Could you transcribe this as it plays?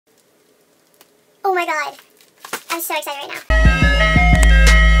Oh my god. I'm so excited right now.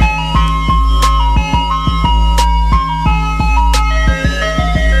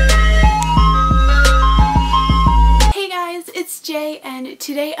 It's Jay, and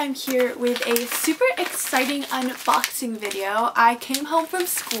today I'm here with a super exciting unboxing video. I came home from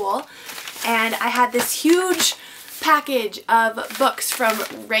school and I had this huge package of books from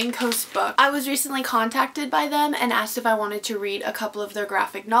Raincoast Books. I was recently contacted by them and asked if I wanted to read a couple of their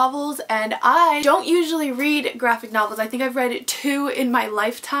graphic novels, and I don't usually read graphic novels. I think I've read 2 in my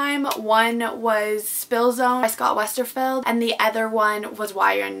lifetime. One was Spill Zone by Scott Westerfeld and the other one was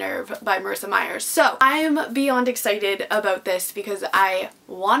Wire and Nerve by Marissa Myers. So I'm beyond excited about this because I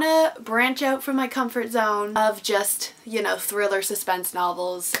want to branch out from my comfort zone of just, you know, thriller suspense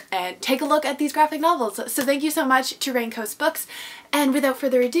novels and take a look at these graphic novels. So thank you so much to Raincoast Books, and without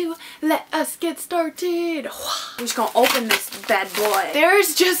further ado, let us get started. I'm just gonna open this bad boy.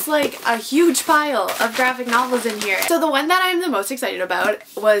 There's just like a huge pile of graphic novels in here. So the one that I'm the most excited about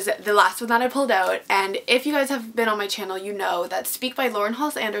was the last one that I pulled out, and if you guys have been on my channel, you know that Speak by Lauren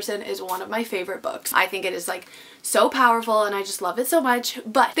Halse Anderson is one of my favorite books. I think it is like so powerful and I just love it so much.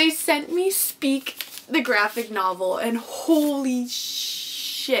 But they sent me Speak, the graphic novel, and holy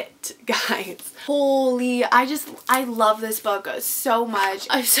shit, guys. Holy, I love this book so much.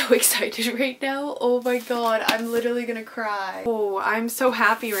 I'm so excited right now. Oh my god, I'm literally gonna cry. Oh, I'm so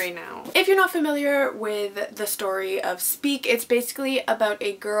happy right now. If you're not familiar with the story of Speak, it's basically about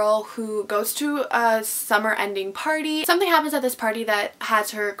a girl who goes to a summer ending party. Something happens at this party that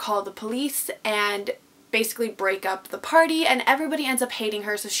has her call the police and basically break up the party, and everybody ends up hating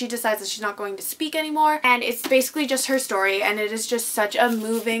her, so she decides that she's not going to speak anymore, and it's basically just her story, and it is just such a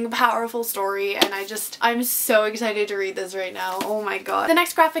moving, powerful story, and I'm so excited to read this right now. Oh my god. The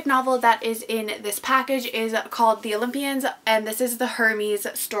next graphic novel that is in this package is called The Olympians, and this is the Hermes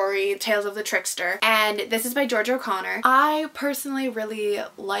story, Tales of the Trickster, and this is by George O'Connor. I personally really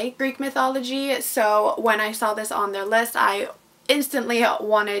like Greek mythology, so when I saw this on their list, I instantly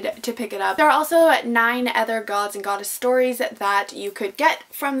wanted to pick it up. There are also 9 other gods and goddess stories that you could get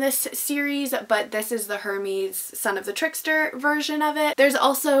from this series, but this is the Hermes, son of the trickster version of it. There's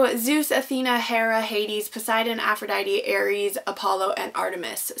also Zeus, Athena, Hera, Hades, Poseidon, Aphrodite, Ares, Apollo, and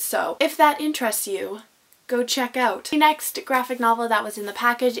Artemis. So if that interests you, go check out. The next graphic novel that was in the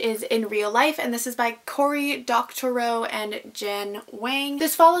package is In Real Life, and this is by Cory Doctorow and Jen Wang.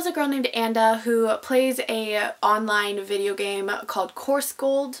 This follows a girl named Anda who plays a online video game called Course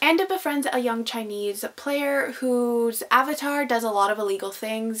Gold. Anda befriends a young Chinese player whose avatar does a lot of illegal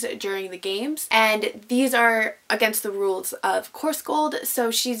things during the games, and these are against the rules of Course Gold, so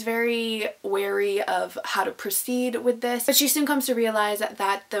she's very wary of how to proceed with this. But she soon comes to realize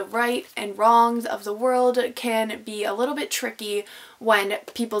that the right and wrongs of the world can be a little bit tricky when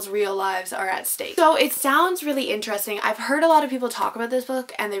people's real lives are at stake. So it sounds really interesting. I've heard a lot of people talk about this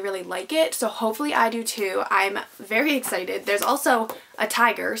book and they really like it, so hopefully I do too. I'm very excited. There's also a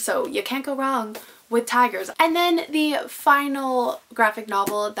tiger, so you can't go wrong with tigers. And then the final graphic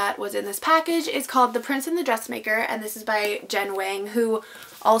novel that was in this package is called The Prince and the Dressmaker, and this is by Jen Wang, who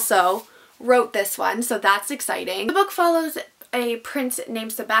also wrote this one, so that's exciting. The book follows a prince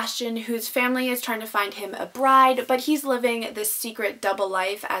named Sebastian whose family is trying to find him a bride, but he's living this secret double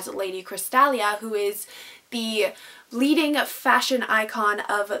life as Lady Crystalia, who is the leading fashion icon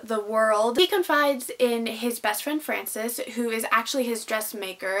of the world. He confides in his best friend Frances, who is actually his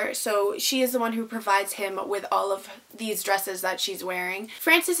dressmaker, so she is the one who provides him with all of these dresses that she's wearing.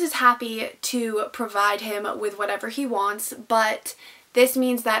 Frances is happy to provide him with whatever he wants, but this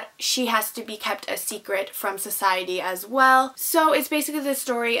means that she has to be kept a secret from society as well. So it's basically the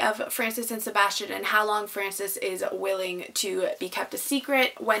story of Frances and Sebastian and how long Frances is willing to be kept a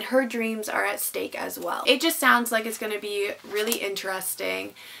secret when her dreams are at stake as well. It just sounds like it's going to be really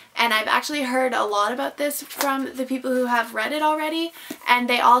interesting, and I've actually heard a lot about this from the people who have read it already, and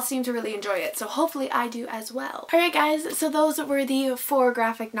they all seem to really enjoy it, so hopefully I do as well. Alright guys, so those were the 4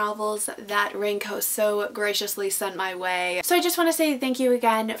 graphic novels that Raincoast so graciously sent my way. So I just want to say thank you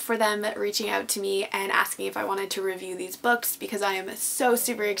again for them reaching out to me and asking if I wanted to review these books, because I am so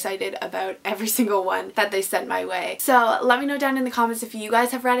super excited about every single one that they sent my way. So let me know down in the comments if you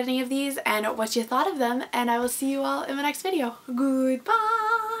guys have read any of these and what you thought of them, and I will see you all in the next video. Goodbye!